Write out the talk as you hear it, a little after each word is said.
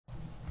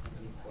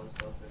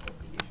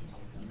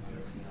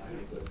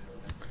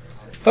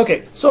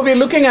Okay, so we're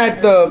looking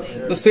at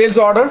the sales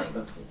order.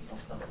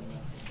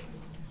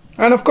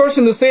 And of course,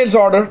 in the sales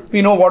order,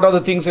 we know what are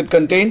the things it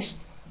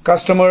contains: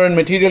 customer and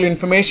material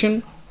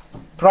information,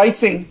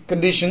 pricing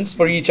conditions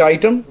for each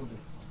item,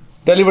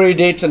 delivery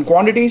dates and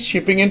quantities,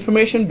 shipping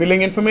information,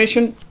 billing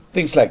information,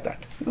 things like that.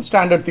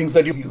 Standard things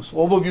that you use: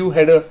 overview,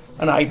 header,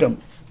 and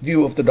item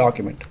view of the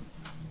document.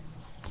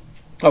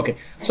 Okay,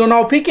 so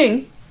now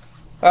picking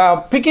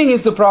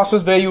is the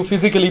process where you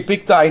physically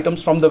pick the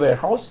items from the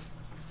warehouse,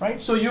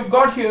 right? So you've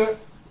got here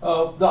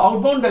the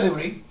outbound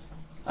delivery,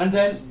 and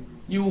then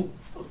you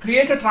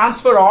create a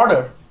transfer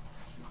order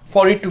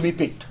for it to be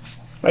picked,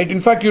 right?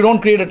 In fact, you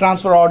don't create a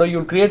transfer order,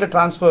 you'll create a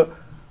transfer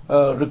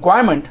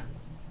requirement,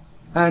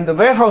 and the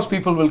warehouse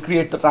people will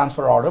create the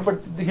transfer order, but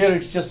here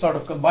it's just sort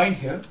of combined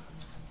here,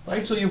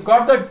 right? So you've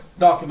got that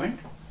document.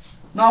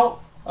 Now,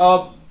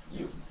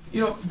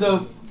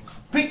 the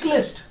pick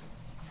list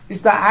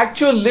is the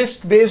actual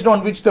list based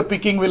on which the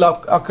picking will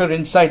occur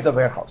inside the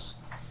warehouse,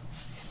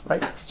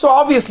 right? So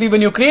obviously,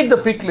 when you create the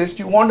pick list,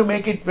 you want to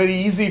make it very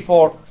easy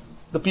for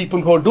the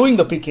people who are doing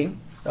the picking.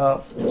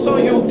 So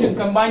you can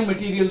combine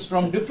materials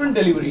from different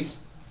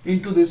deliveries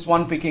into this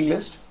one picking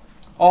list,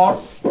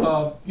 or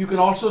you can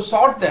also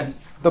sort them,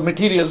 the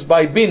materials,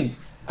 by bin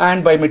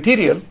and by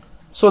material,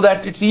 so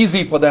that it's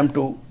easy for them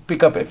to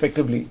pick up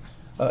effectively,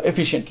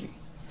 efficiently,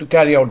 to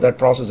carry out that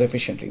process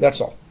efficiently. That's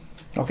all.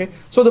 Okay,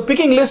 so the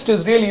picking list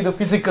is really the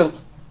physical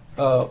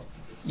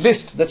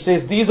list that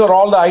says these are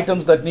all the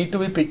items that need to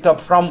be picked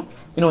up from,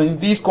 in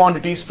these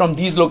quantities from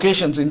these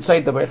locations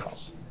inside the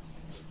warehouse.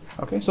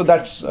 Okay, so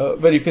that's a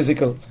very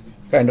physical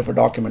kind of a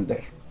document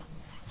there.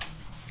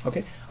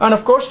 Okay, and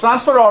of course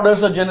transfer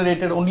orders are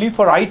generated only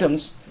for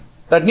items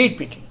that need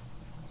picking.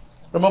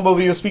 Remember,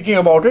 we were speaking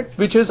about it,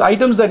 which is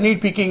items that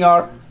need picking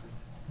are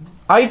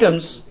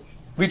items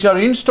which are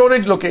in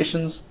storage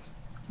locations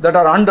that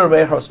are under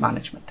warehouse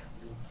management.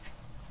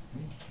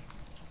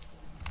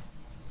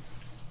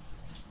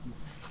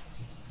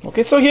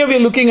 Okay, so here we are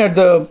looking at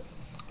the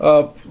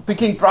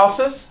picking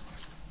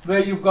process, where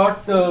you've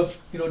got the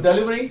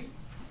delivery,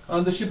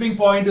 and the shipping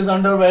point is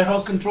under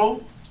warehouse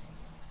control,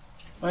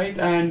 right?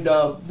 And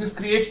this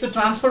creates the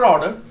transfer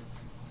order,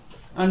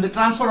 and the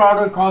transfer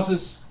order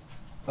causes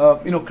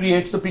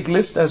creates the pick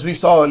list, as we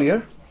saw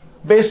earlier,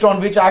 based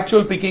on which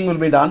actual picking will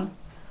be done,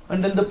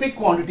 and then the pick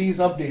quantity is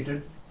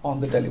updated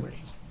on the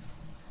deliveries,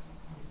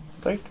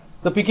 right?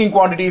 The picking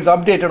quantity is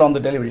updated on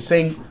the delivery,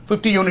 saying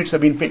 50 units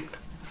have been picked,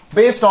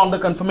 based on the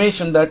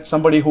confirmation that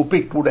somebody who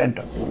picked would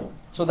enter.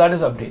 So that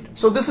is updated.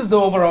 So this is the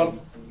overall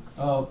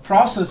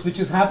process which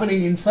is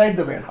happening inside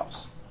the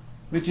warehouse,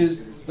 which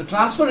is the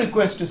transfer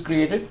request is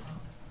created.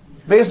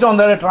 Based on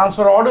that, a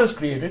transfer order is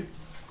created.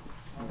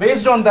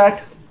 Based on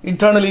that,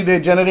 internally they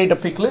generate a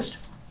pick list,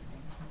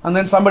 and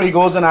then somebody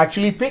goes and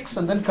actually picks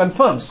and then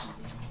confirms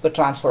the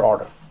transfer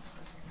order.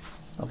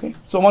 Okay,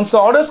 so once the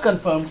order is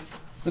confirmed,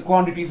 the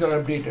quantities are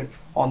updated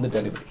on the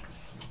delivery.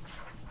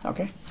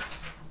 Okay.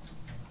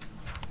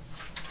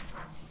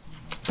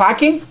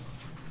 Packing.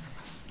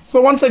 So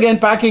once again,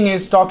 packing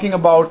is talking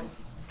about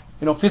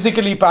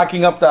physically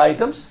packing up the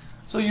items.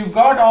 So you've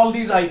got all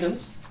these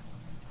items.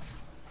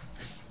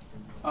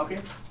 Okay,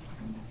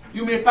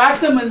 you may pack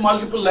them in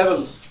multiple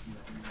levels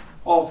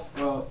of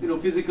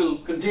physical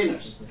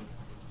containers,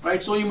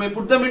 right? So you may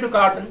put them into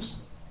cartons,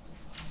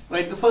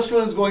 right? The first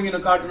one is going in a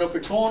carton of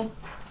its own,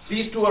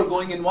 these two are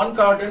going in one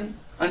carton,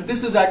 and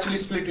this is actually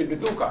split into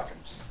two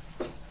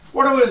cartons,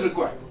 whatever is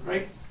required,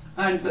 right?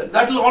 And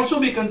that will also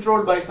be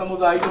controlled by some of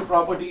the item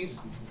properties,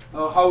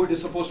 how it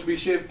is supposed to be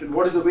shipped and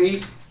what is the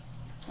weight,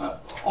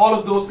 all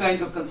of those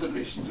kinds of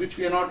considerations, which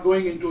we are not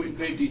going into in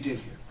great detail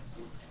here,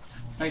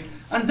 right?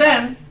 And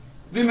then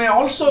we may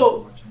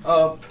also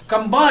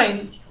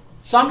combine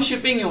some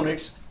shipping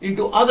units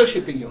into other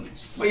shipping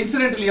units. But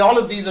incidentally, all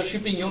of these are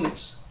shipping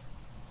units,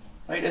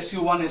 right?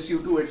 SU1,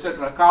 SU2,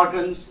 etc.,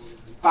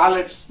 cartons,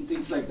 pallets, and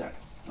things like that.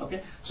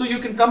 Okay, so you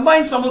can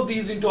combine some of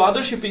these into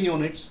other shipping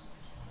units,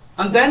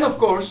 and then of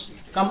course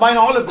combine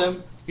all of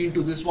them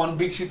into this one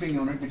big shipping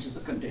unit, which is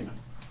the container.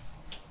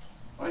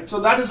 Right?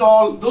 So that is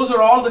all, those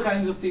are all the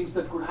kinds of things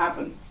that could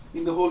happen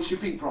in the whole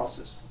shipping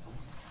process.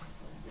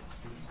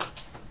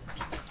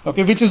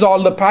 Okay, which is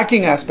all the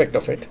packing aspect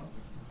of it.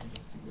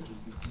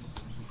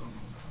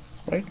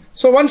 Right?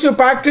 So once you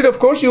packed it, of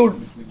course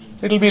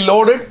it'll be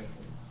loaded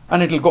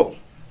and it'll go.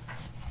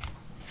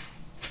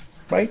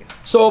 Right?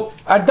 So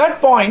at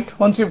that point,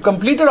 once you've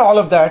completed all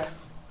of that,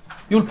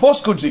 you'll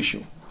post goods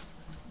issue.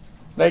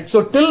 Right?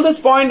 So till this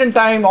point in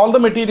time, all the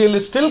material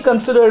is still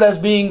considered as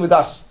being with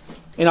us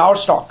in our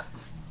stock.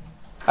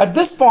 At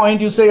this point,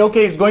 you say,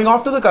 okay, it's going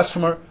off to the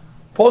customer,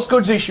 post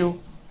goods issue,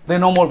 they're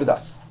no more with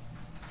us.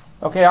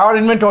 Okay, our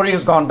inventory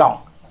has gone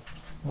down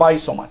by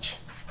so much.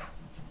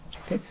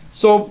 Okay,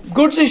 so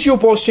goods issue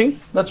posting,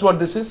 that's what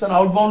this is. An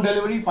outbound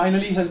delivery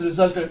finally has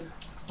resulted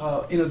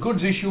in a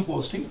goods issue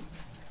posting.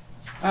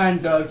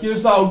 And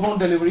here's the outbound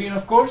delivery, and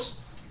of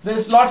course,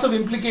 there's lots of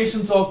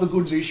implications of the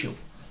goods issue.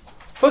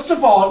 First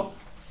of all,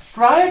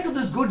 prior to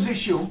this goods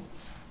issue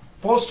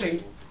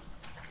posting,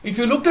 if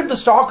you looked at the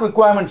stock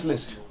requirements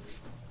list,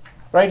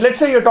 right? Let's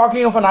say you're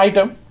talking of an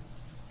item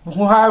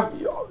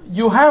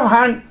you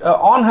have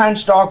on hand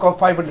stock of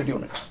 500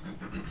 units,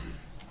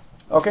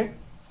 okay,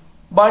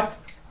 but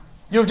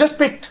you've just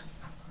picked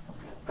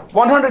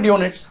 100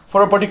 units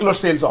for a particular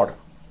sales order,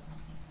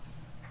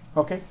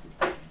 okay,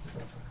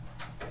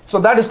 so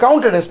that is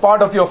counted as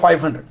part of your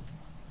 500,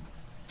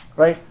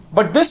 right?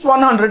 But this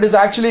 100 is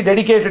actually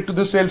dedicated to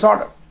the sales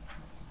order,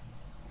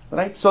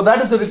 right? So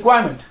that is a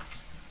requirement.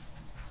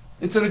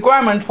 It's a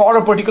requirement for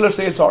a particular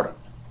sales order,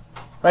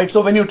 right?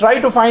 So when you try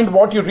to find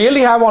what you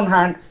really have on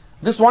hand,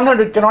 this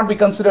 100 cannot be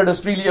considered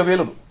as freely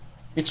available.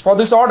 It's for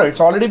this order.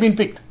 It's already been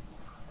picked,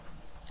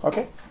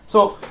 okay?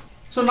 So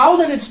now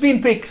that it's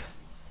been picked,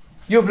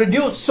 you've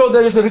reduced, so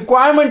there is a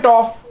requirement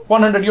of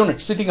 100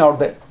 units sitting out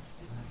there.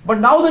 But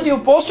now that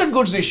you've posted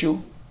goods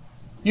issue,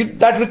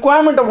 that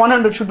requirement of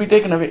 100 should be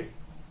taken away.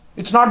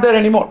 It's not there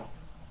anymore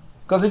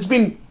because it's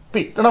been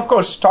picked. And of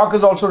course, stock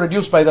is also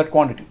reduced by that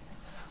quantity.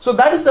 So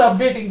that is the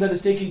updating that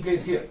is taking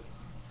place here.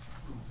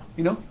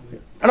 You know,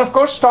 and of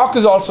course, stock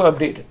is also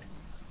updated.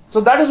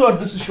 So that is what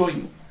this is showing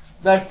you.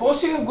 That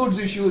posting of goods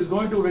issue is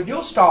going to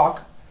reduce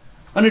stock,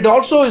 and it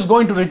also is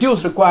going to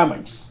reduce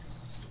requirements.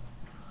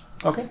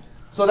 Okay,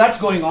 so that's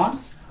going on.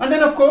 And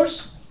then of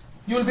course,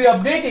 you'll be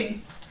updating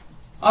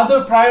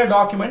other prior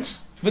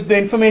documents with the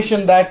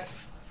information that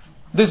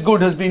this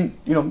good has been,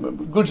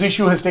 goods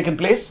issue has taken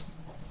place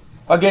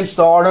against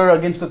the order,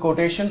 against the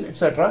quotation,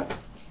 etc.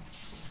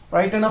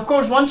 Right? And of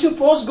course, once you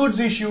post goods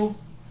issue,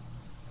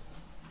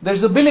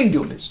 there's a billing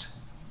due list,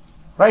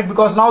 right?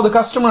 Because now the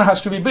customer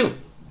has to be billed.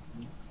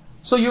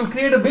 So you'll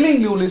create a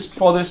billing due list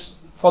for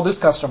this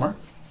customer,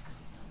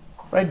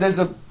 right? There's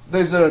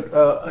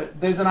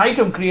an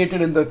item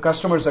created in the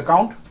customer's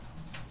account,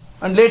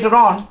 and later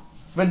on,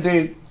 when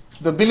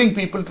the billing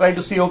people try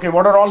to see, okay,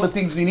 what are all the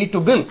things we need to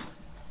bill,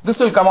 this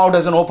will come out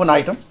as an open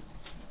item,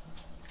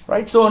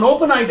 right? So an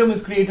open item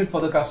is created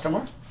for the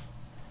customer,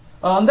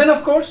 and then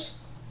of course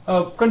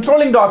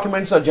controlling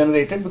documents are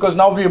generated because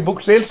now we have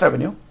booked sales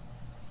revenue.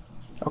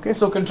 Okay,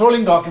 so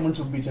controlling documents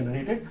will be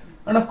generated,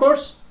 and of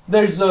course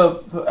there's a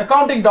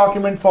accounting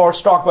document for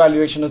stock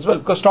valuation as well,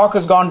 because stock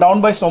has gone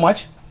down by so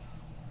much,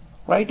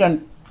 right?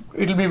 And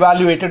it will be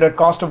valuated at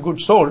cost of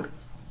goods sold,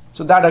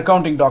 so that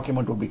accounting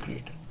document will be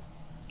created.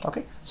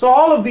 Okay, so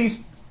all of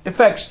these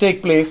effects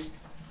take place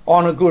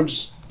on a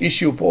goods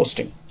issue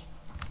posting.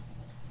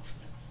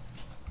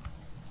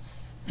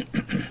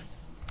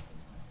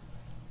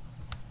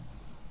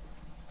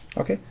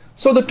 Okay,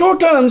 so the two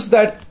terms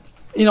that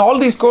in all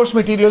these course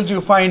materials you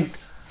find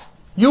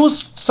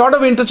used sort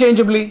of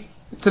interchangeably.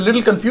 It's a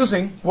little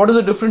confusing. What is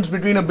the difference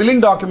between a billing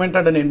document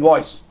and an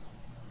invoice?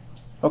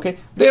 Okay,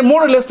 they're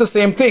more or less the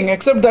same thing,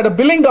 except that a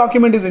billing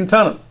document is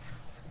internal,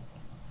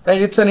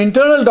 right? It's an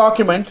internal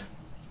document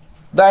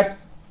that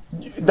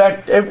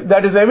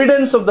is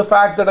evidence of the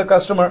fact that a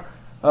customer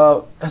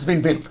has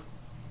been billed.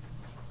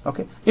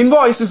 Okay,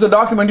 invoice is a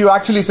document you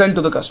actually send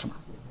to the customer.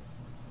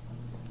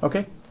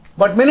 Okay,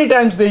 but many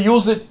times they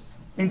use it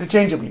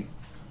interchangeably.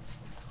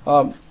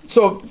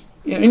 So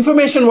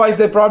information wise,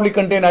 they probably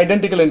contain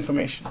identical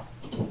information.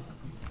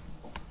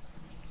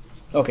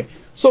 Okay,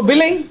 so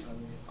billing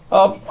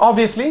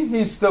obviously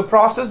is the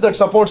process that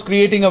supports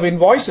creating of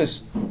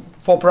invoices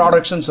for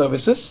products and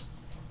services.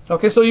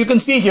 Okay, so you can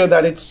see here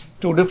that it's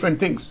two different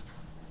things.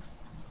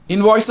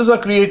 Invoices are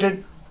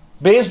created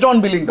based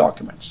on billing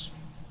documents.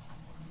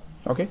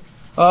 Okay,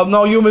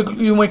 now you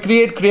may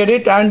create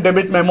credit and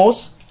debit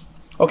memos.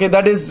 Okay,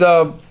 that is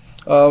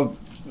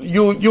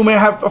you may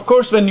have, of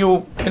course, when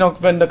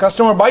when the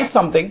customer buys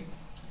something,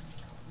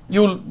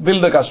 you'll bill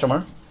the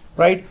customer,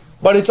 right?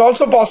 But it's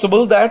also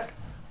possible that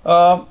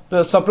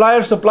the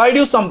supplier supplied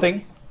you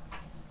something,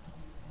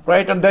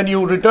 right, and then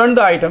you return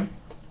the item,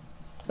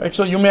 right?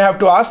 So you may have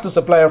to ask the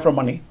supplier for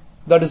money.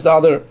 That is the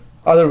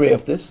other way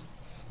of this.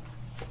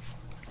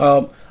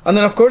 And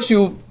then of course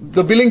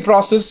the billing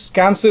process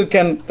can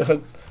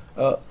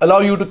allow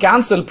you to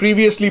cancel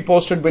previously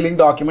posted billing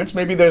documents.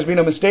 Maybe there's been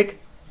a mistake,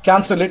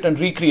 cancel it and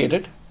recreate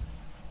it.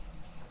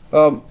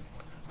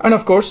 And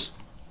of course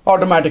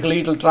automatically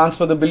it will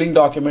transfer the billing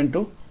document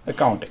to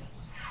accounting.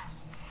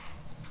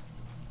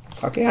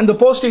 Okay, and the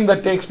posting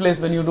that takes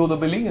place when you do the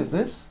billing is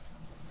this,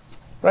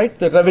 right?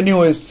 The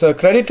revenue is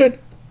credited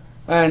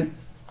and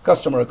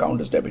customer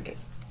account is debited.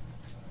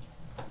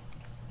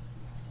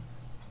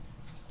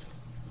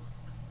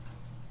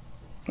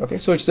 Okay,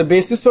 so it's the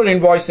basis for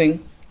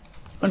invoicing,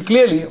 and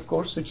clearly, of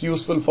course, it's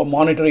useful for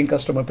monitoring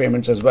customer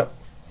payments as well.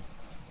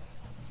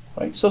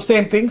 Right? So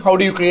same thing, how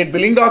do you create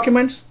billing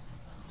documents?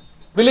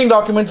 Billing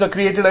documents are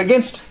created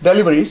against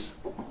deliveries.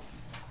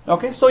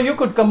 Okay, so you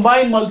could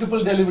combine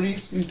multiple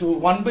deliveries into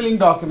one billing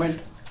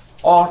document,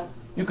 or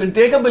you can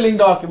take a billing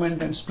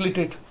document and split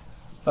it.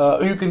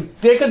 You can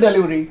take a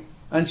delivery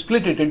and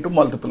split it into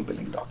multiple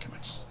billing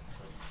documents.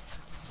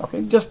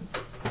 Okay,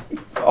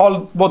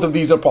 both of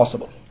these are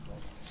possible.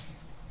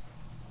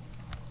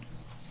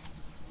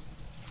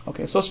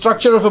 Okay, so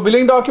structure of a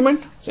billing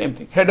document, same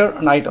thing, header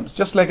and items,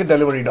 just like a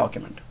delivery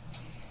document.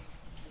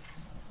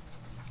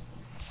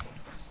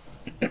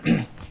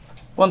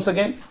 Once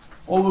again,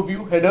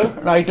 overview, header,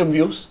 and item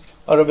views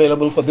are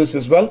available for this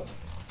as well.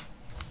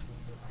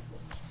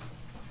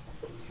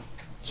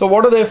 So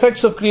what are the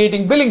effects of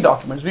creating billing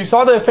documents? We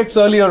saw the effects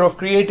earlier of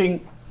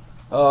creating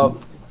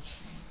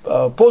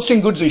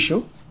posting goods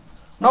issue.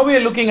 Now we are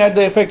looking at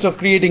the effects of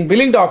creating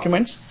billing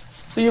documents.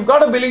 So you've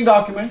got a billing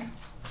document.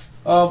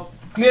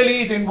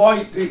 Clearly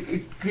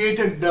it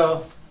created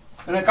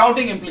an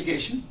accounting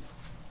implication,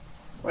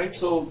 right?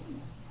 So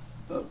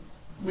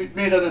it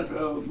made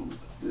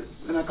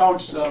an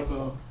accounts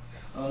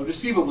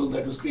receivable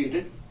that was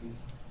created,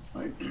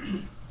 right?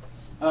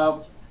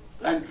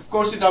 And of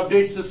course it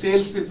updates the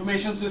sales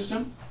information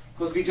system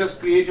because we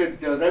just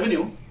created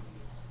revenue,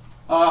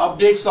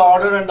 updates the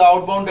order and the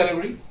outbound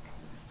delivery,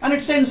 and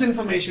it sends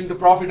information to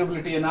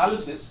profitability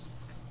analysis,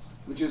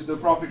 which is the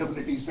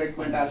profitability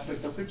segment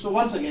aspect of it. So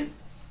once again,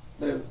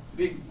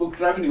 we booked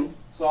revenue,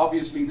 so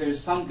obviously there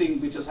is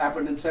something which has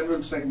happened in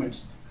several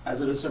segments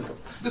as a result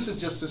of this. This is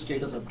just a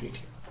status update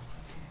here.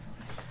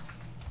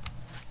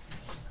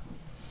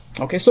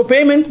 Okay, so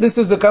payment, this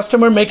is the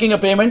customer making a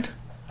payment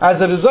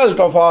as a result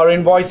of our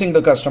invoicing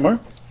the customer.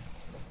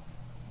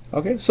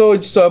 Okay, so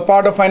it's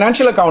part of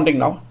financial accounting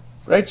now,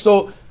 right?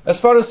 So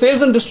as far as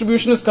sales and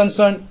distribution is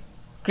concerned,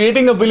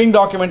 creating a billing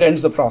document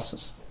ends the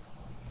process.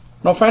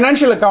 Now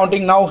financial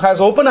accounting now has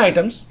open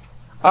items.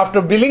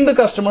 After billing the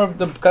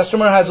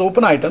customer has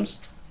open items.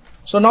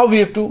 So now we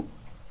have to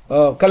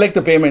collect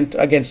the payment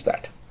against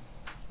that,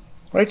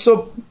 right?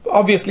 So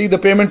obviously the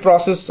payment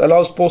process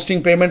allows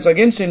posting payments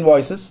against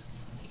invoices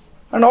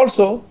and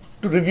also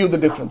to review the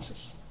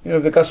differences. You know,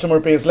 if the customer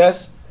pays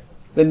less,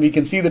 then we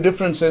can see the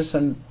differences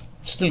and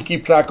still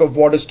keep track of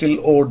what is still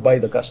owed by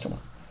the customer.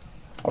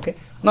 Okay.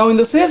 Now in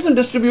the sales and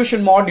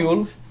distribution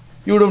module,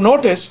 you would have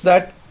noticed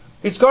that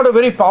it's got a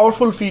very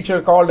powerful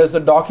feature called as the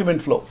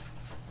document flow,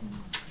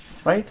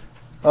 right?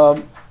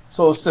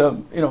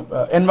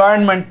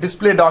 Environment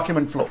display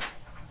document flow,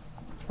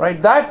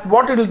 right? That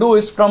what it will do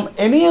is from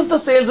any of the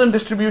sales and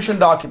distribution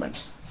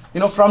documents,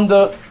 you know, from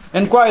the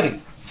inquiry,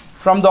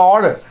 from the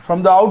order,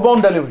 from the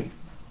outbound delivery,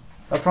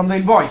 from the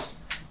invoice,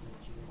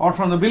 or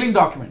from the billing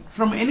document,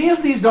 from any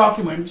of these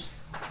documents,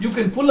 you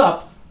can pull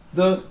up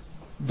the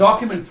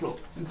document flow.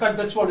 In fact,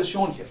 that's what is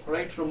shown here,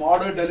 right? From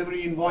order,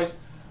 delivery,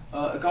 invoice,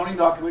 accounting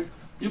document,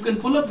 you can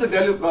pull up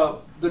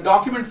the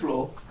document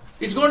flow.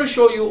 It's going to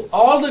show you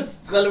all the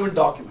relevant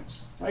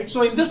documents, right?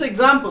 So in this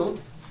example,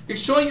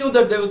 it's showing you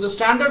that there was a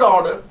standard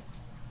order,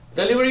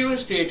 delivery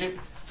was created,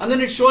 and then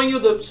it's showing you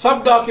the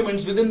sub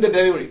documents within the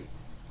delivery,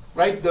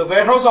 right? The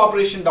warehouse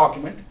operation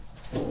document,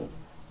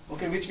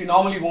 okay, which we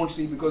normally won't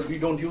see because we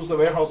don't use the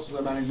warehouse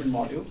management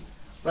module,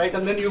 right?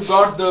 And then you've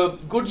got the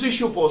goods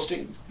issue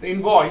posting, the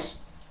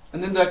invoice,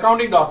 and then the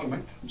accounting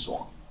document, and so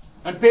on.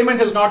 And payment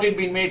has not yet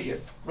been made yet,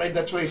 right?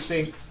 That's why it's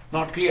saying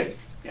not cleared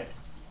yet.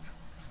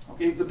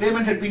 Okay, if the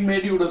payment had been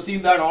made, you would have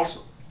seen that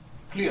also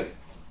clear,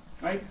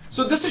 right?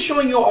 So this is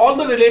showing you all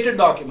the related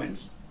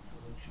documents,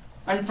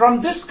 and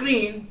from this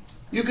screen,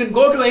 you can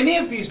go to any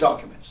of these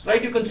documents,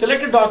 right? You can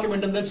select a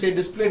document and then say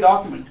display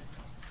document,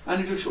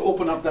 and it will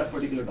open up that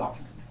particular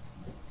document.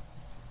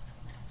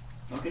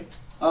 Okay,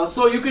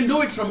 so you can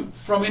do it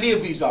from any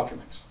of these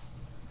documents.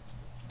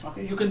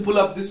 Okay, you can pull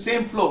up this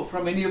same flow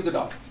from any of the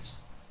documents.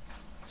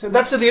 So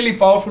that's a really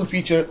powerful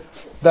feature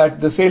that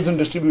the sales and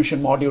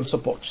distribution module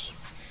supports.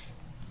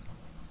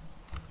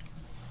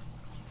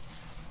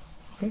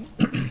 Okay,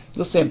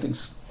 the same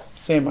things,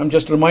 same. I'm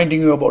just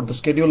reminding you about the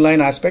schedule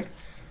line aspect.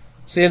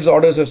 Sales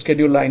orders have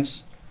schedule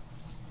lines.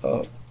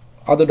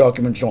 Other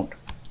documents don't.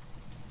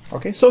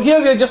 Okay, so here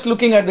we are just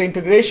looking at the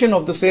integration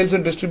of the sales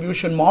and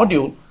distribution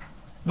module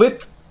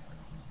with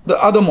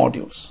the other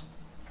modules.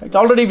 Right?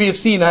 Already we have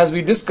seen, as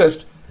we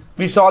discussed,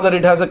 we saw that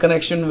it has a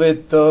connection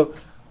with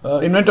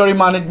inventory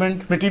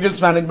management,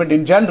 materials management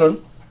in general,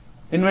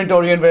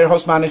 inventory and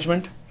warehouse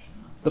management,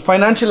 the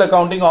financial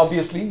accounting.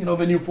 Obviously, you know,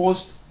 when you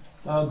post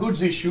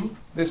goods issue,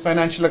 there's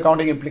financial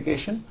accounting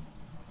implication.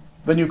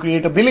 When you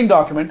create a billing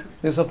document,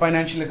 there's a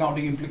financial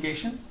accounting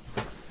implication.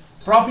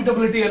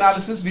 Profitability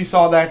analysis, we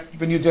saw that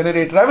when you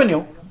generate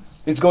revenue,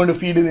 it's going to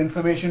feed in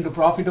information to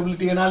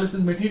profitability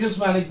analysis, materials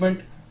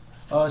management,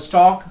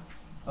 stock,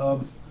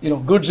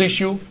 goods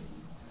issue,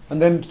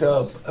 and then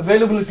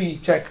availability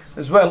check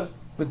as well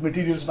with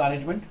materials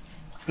management,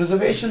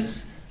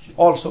 reservations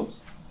also,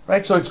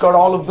 right? So it's got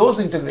all of those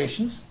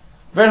integrations.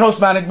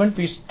 Warehouse management,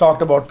 we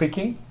talked about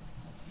picking.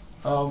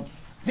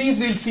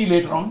 These we'll see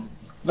later on,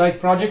 like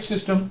project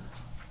system.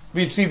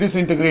 We'll see this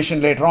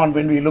integration later on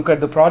when we look at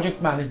the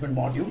project management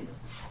module.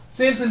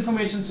 Sales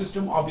information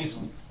system,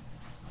 obviously,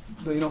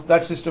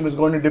 that system is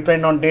going to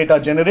depend on data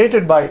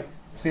generated by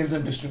sales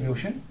and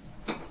distribution.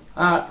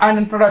 And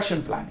in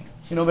production planning,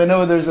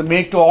 whenever there is a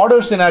make to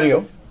order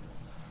scenario,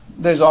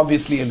 there's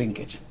obviously a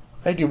linkage,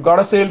 right? You've got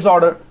a sales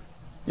order,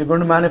 you're going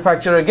to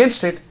manufacture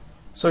against it,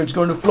 so it's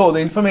going to flow. The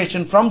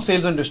information from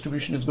sales and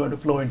distribution is going to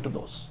flow into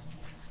those.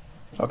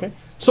 Okay,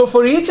 so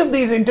for each of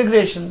these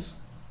integrations,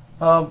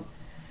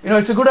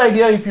 it's a good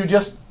idea if you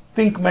just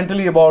think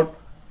mentally about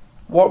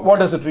what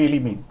does it really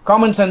mean.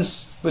 Common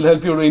sense will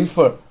help you to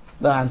infer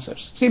the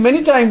answers. See,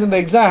 many times in the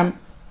exam,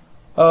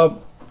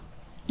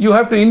 you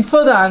have to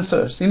infer the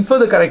answers, infer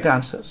the correct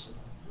answers,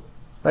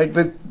 right,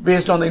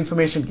 based on the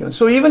information given.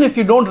 So even if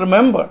you don't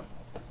remember,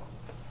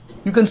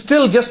 you can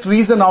still just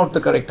reason out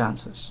the correct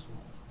answers.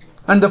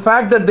 And the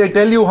fact that they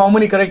tell you how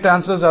many correct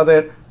answers are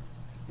there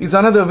is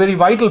another very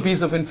vital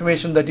piece of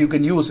information that you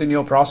can use in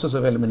your process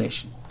of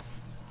elimination.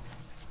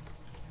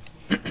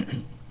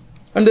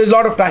 And there's a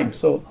lot of time,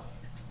 so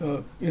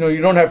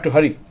you don't have to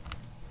hurry.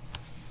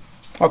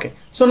 Okay,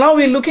 so now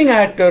we're looking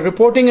at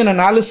reporting and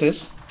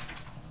analysis,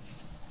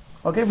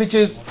 okay, which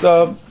is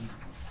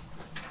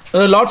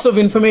lots of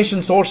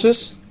information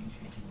sources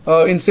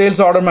in sales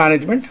order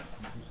management,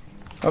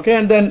 okay,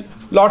 and then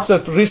lots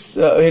of lists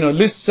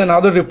and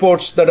other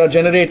reports that are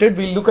generated.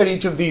 We'll look at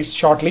each of these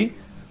shortly.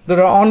 There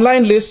are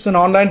online lists and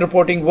online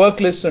reporting, work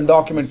lists, and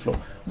document flow.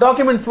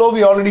 Document flow,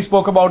 we already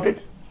spoke about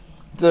it.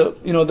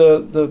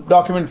 The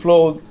document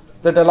flow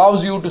that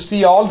allows you to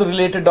see all the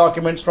related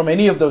documents from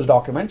any of those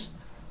documents.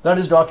 That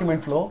is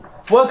document flow.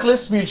 Work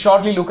lists, we'll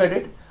shortly look at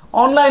it.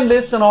 Online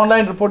lists and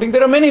online reporting,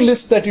 there are many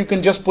lists that you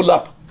can just pull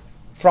up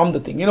from the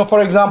thing.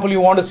 For example, you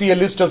want to see a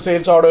list of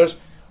sales orders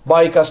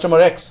by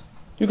customer X.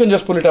 You can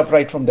just pull it up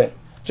right from there.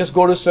 Just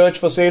go to search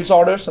for sales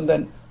orders and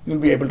then you'll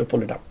be able to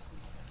pull it up.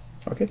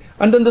 Okay.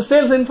 And then the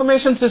sales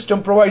information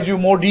system provides you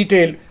more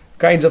detailed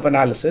kinds of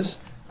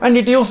analysis, and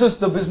it uses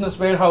the business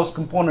warehouse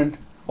component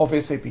of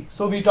SAP.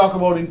 So we talk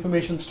about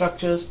information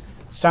structures,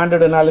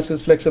 standard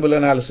analysis, flexible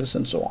analysis,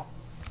 and so on.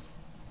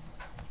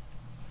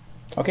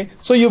 Okay.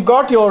 So you've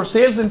got your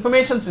sales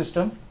information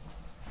system,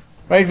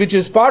 right, which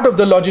is part of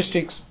the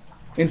logistics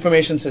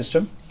information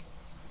system.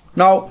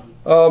 Now,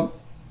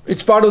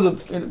 it's part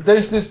of there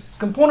is this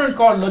component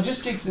called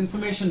logistics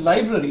information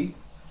library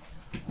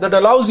that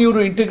allows you to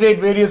integrate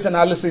various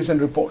analyses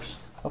and reports.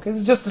 Okay,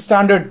 it's just the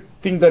standard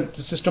thing that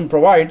the system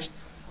provides.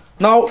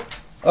 Now,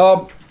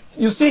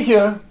 you see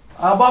here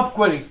ABAP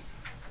query.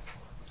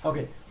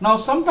 Okay, now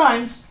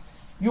sometimes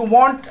you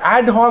want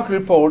ad hoc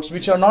reports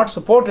which are not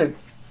supported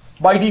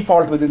by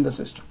default within the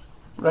system,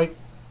 right?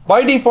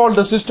 By default,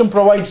 the system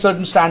provides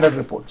certain standard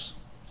reports,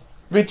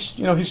 which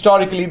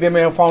historically they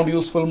may have found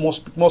useful.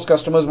 Most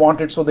customers want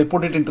it, so they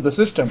put it into the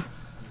system.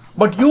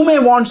 But you may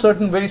want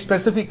certain very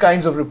specific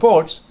kinds of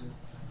reports,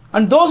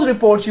 and those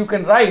reports you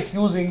can write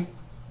using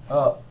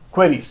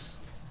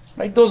queries,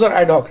 right? Those are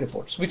ad hoc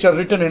reports which are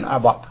written in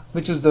ABAP,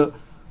 which is the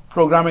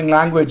programming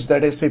language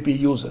that SAP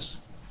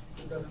uses.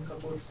 It doesn't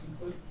support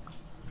SQL?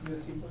 PL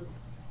SQL?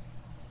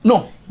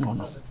 No.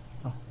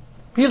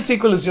 PL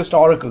SQL is just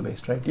Oracle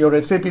based, right? Your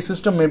SAP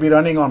system may be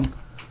running on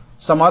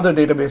some other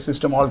database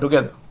system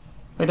altogether.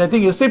 Right? I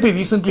think SAP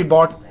recently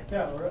bought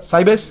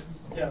Sybase.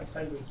 Yeah,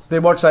 Sybase. They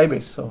bought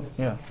Sybase, so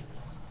yeah.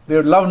 They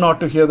would love not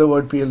to hear the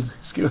word PL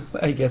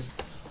SQL, I guess.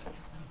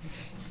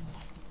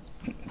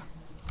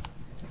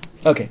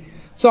 Okay,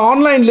 so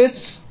online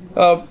lists,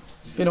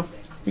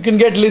 you can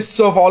get lists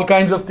of all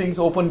kinds of things: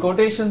 open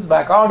quotations,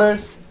 back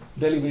orders,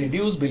 delivery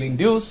dues, billing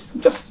dues,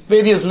 just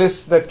various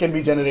lists that can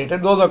be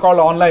generated. Those are called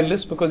online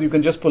lists because you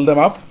can just pull them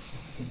up.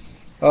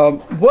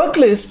 Work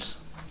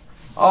lists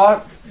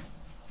are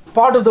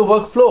part of the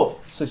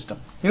workflow system.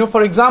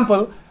 For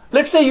example,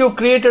 let's say you've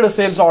created a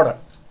sales order,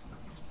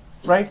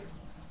 right?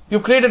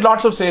 You've created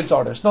lots of sales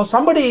orders. Now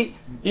somebody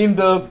in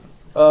the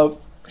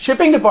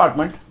shipping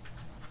department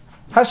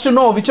has to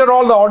know which are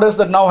all the orders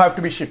that now have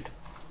to be shipped,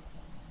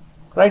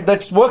 right?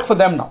 That's work for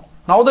them now.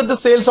 Now that the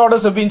sales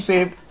orders have been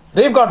saved,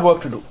 they've got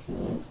work to do.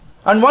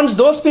 And once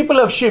those people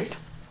have shipped,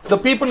 the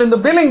people in the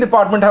billing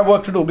department have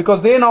work to do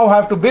because they now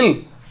have to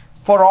bill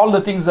for all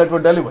the things that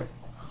were delivered,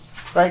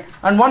 right?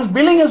 And once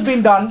billing has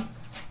been done,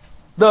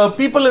 the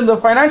people in the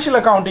financial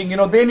accounting,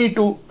 they need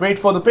to wait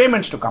for the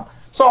payments to come.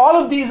 So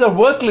all of these are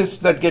work lists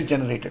that get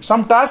generated.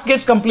 Some task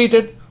gets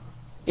completed,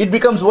 it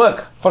becomes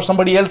work for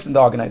somebody else in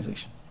the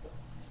organization,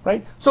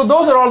 right? So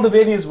those are all the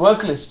various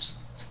work lists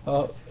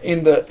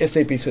in the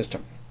SAP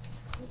system.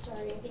 I'm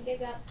sorry, I think I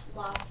got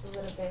lost a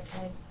little bit.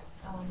 I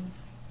don't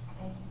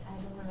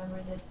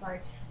remember this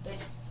part,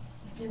 but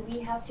do we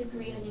have to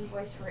create an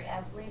invoice for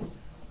every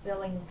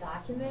billing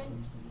document?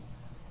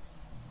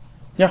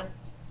 Yeah.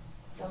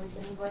 So it's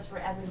an invoice for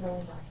every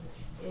billing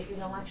document. You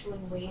don't actually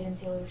wait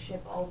until you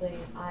ship all the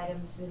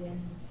items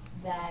within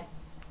that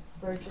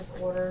purchase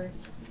order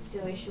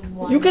to issue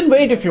one. You can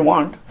wait if you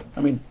want.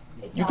 I mean,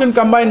 you can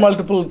combine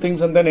multiple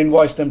things and then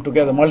invoice them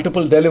together,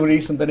 multiple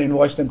deliveries and then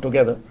invoice them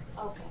together.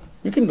 Okay.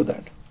 You can do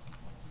that.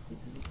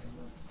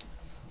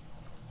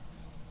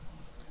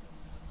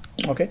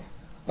 Okay.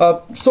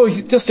 So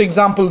just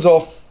examples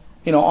of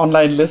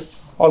online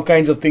lists, all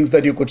kinds of things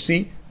that you could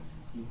see.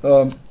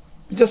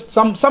 Just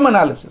some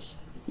analysis.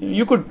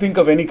 You could think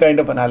of any kind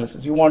of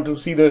analysis. You want to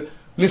see the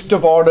list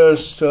of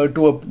orders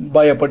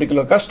by a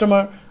particular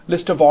customer,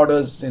 list of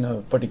orders in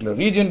a particular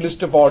region,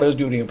 list of orders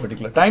during a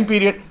particular time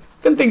period. You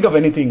can think of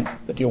anything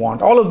that you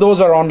want. All of those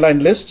are online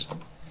lists.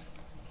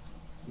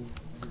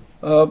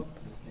 Or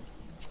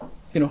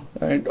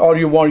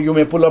you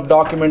may pull up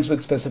documents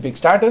with specific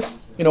status.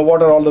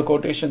 What are all the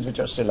quotations which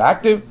are still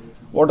active?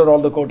 What are all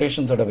the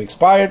quotations that have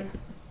expired?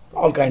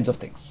 All kinds of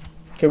things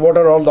Okay, what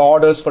are all the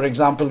orders, for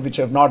example, which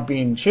have not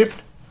been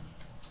shipped?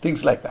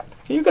 Things like that.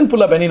 Okay, you can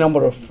pull up any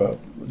number of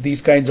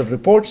these kinds of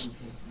reports,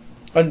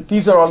 and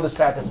these are all the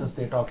statuses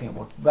they're talking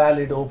about: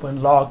 valid,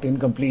 open, locked,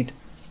 incomplete,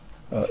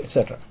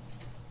 etc.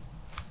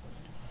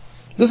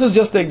 This is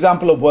just the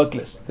example of work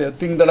list. The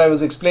thing that I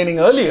was explaining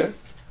earlier,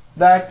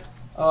 that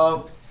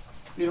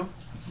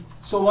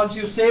so once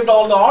you've saved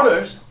all the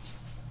orders,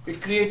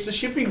 it creates a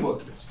shipping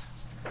work list,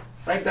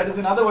 right? That is,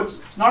 in other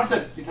words, it's not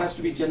that it has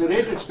to be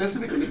generated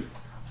specifically.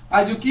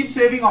 As you keep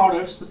saving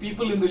orders, the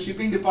people in the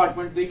shipping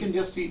department, they can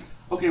just see,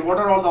 okay, what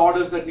are all the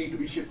orders that need to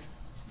be shipped,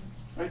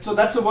 right? So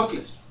that's a work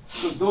list,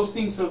 because those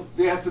things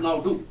they have to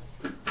now do.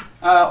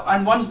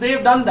 And once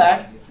they've done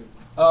that,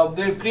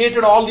 they've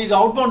created all these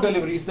outbound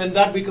deliveries, then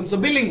that becomes a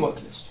billing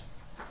work list,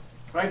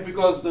 right?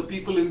 Because the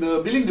people in the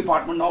billing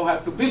department now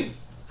have to bill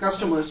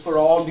customers for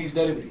all these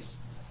deliveries,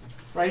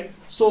 right?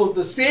 So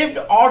the saved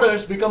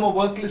orders become a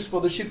work list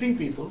for the shipping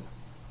people.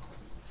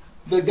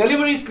 The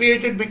deliveries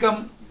created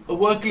become a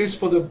work list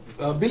for the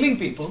billing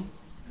people.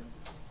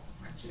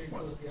 Actually, it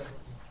goes the other way.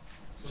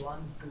 So 1,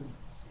 2,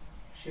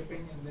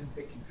 shipping and then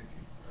picking.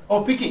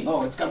 Oh, picking.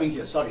 Oh, it's coming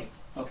here. Sorry.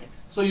 Okay.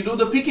 So you do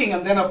the picking,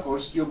 and then of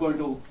course you're going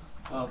to.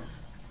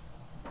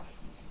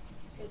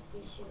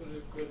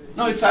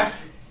 No, it's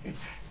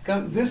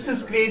this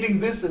is creating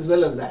this as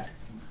well as that.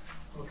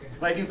 Okay.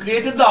 Right. You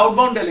created the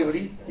outbound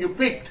delivery. You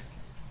picked.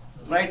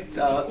 Right.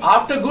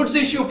 After goods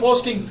issue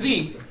posting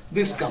 3,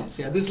 this comes.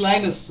 Yeah. This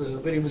line is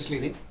very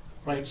misleading.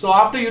 Right. So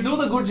after you do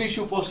the goods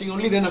issue posting,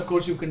 only then of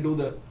course you can do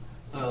the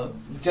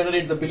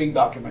generate the billing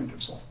document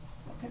and so on.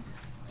 Okay.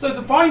 So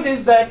the point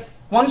is that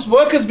once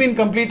work has been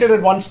completed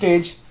at one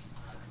stage,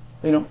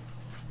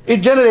 it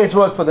generates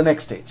work for the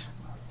next stage,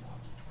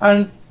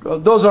 and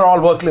those are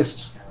all work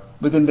lists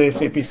within the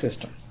SAP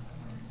system.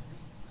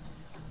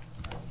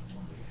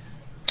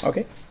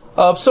 Okay.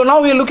 So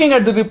now we are looking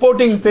at the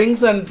reporting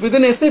things, and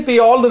within SAP,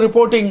 all the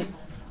reporting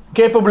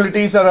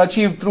capabilities are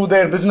achieved through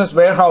their business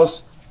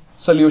warehouse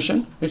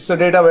solution. It's a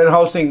data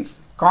warehousing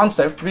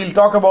concept. We'll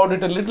talk about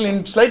it a little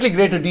in slightly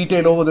greater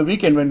detail over the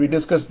weekend when we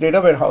discuss data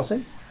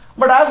warehousing.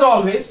 But as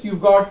always, you've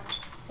got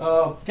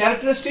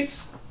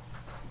characteristics,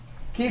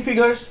 key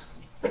figures,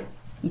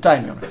 and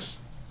time units.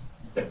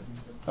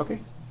 Okay.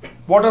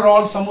 What are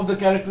all some of the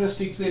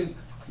characteristics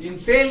in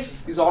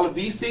sales? Is all of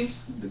these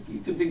things. You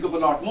can think of a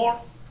lot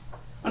more.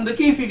 And the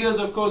key figures,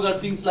 of course, are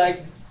things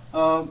like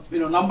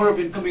number of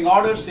incoming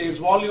orders, sales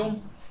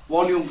volume,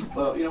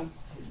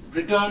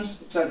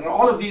 returns, etc.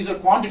 All of these are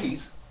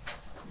quantities,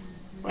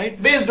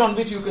 right? Based on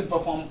which you can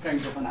perform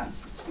kinds of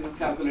analysis.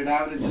 Calculate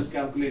averages,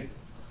 calculate,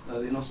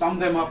 sum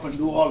them up and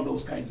do all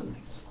those kinds of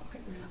things. Okay.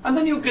 And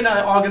then you can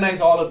organize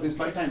all of this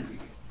by time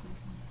period.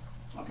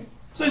 Okay.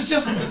 So it's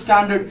just the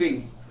standard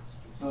thing.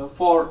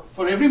 For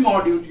every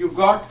module, you've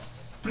got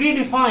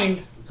predefined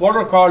what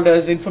are called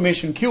as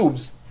information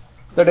cubes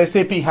that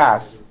SAP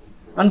has,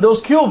 and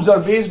those cubes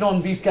are based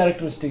on these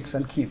characteristics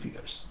and key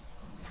figures.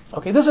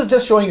 Okay, this is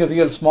just showing a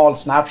real small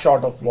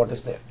snapshot of what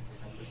is there.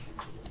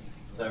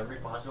 So every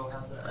module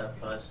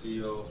has the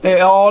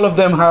FICO? All of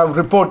them have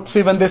report.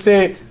 See, when they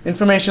say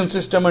information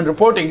system and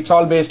reporting, it's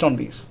all based on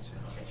these.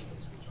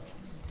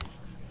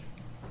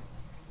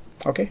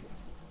 Okay.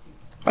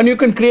 And you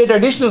can create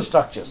additional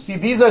structures. See,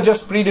 these are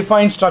just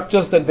predefined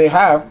structures that they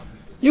have.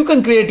 You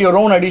can create your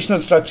own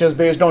additional structures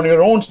based on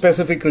your own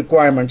specific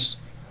requirements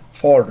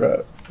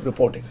for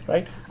reporting,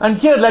 right? And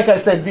here, like I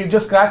said, we've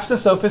just scratched the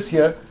surface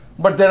here,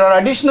 but there are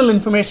additional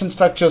information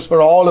structures for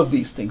all of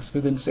these things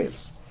within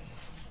sales.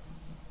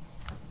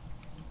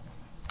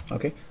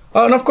 Okay.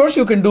 And of course,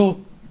 you can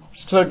do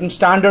certain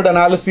standard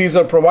analyses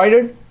are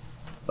provided.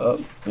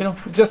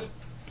 Just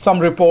some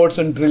reports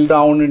and drill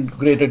down in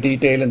greater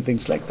detail and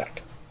things like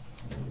that.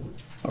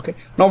 Okay.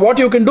 Now what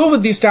you can do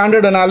with these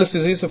standard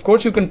analyses is, of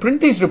course, you can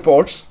print these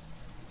reports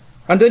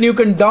and then you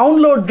can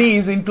download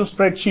these into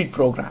spreadsheet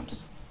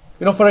programs.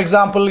 For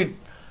example,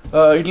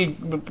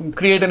 it'll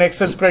create an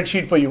Excel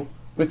spreadsheet for you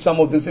with some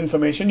of this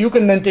information. You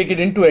can then take it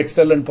into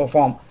Excel and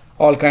perform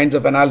all kinds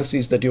of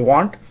analyses that you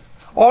want,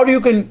 or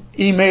you can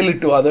email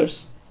it to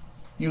others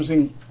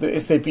using the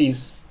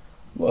SAP's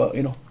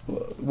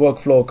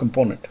workflow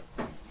component.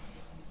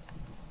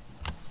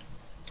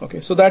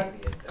 Okay, so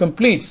that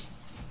completes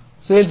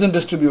sales and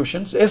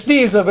distributions.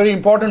 SD is a very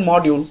important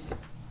module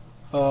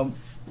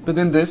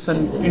within this,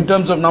 and in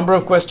terms of number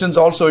of questions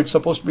also it's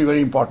supposed to be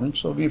very important.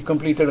 So we've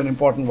completed an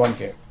important one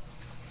here.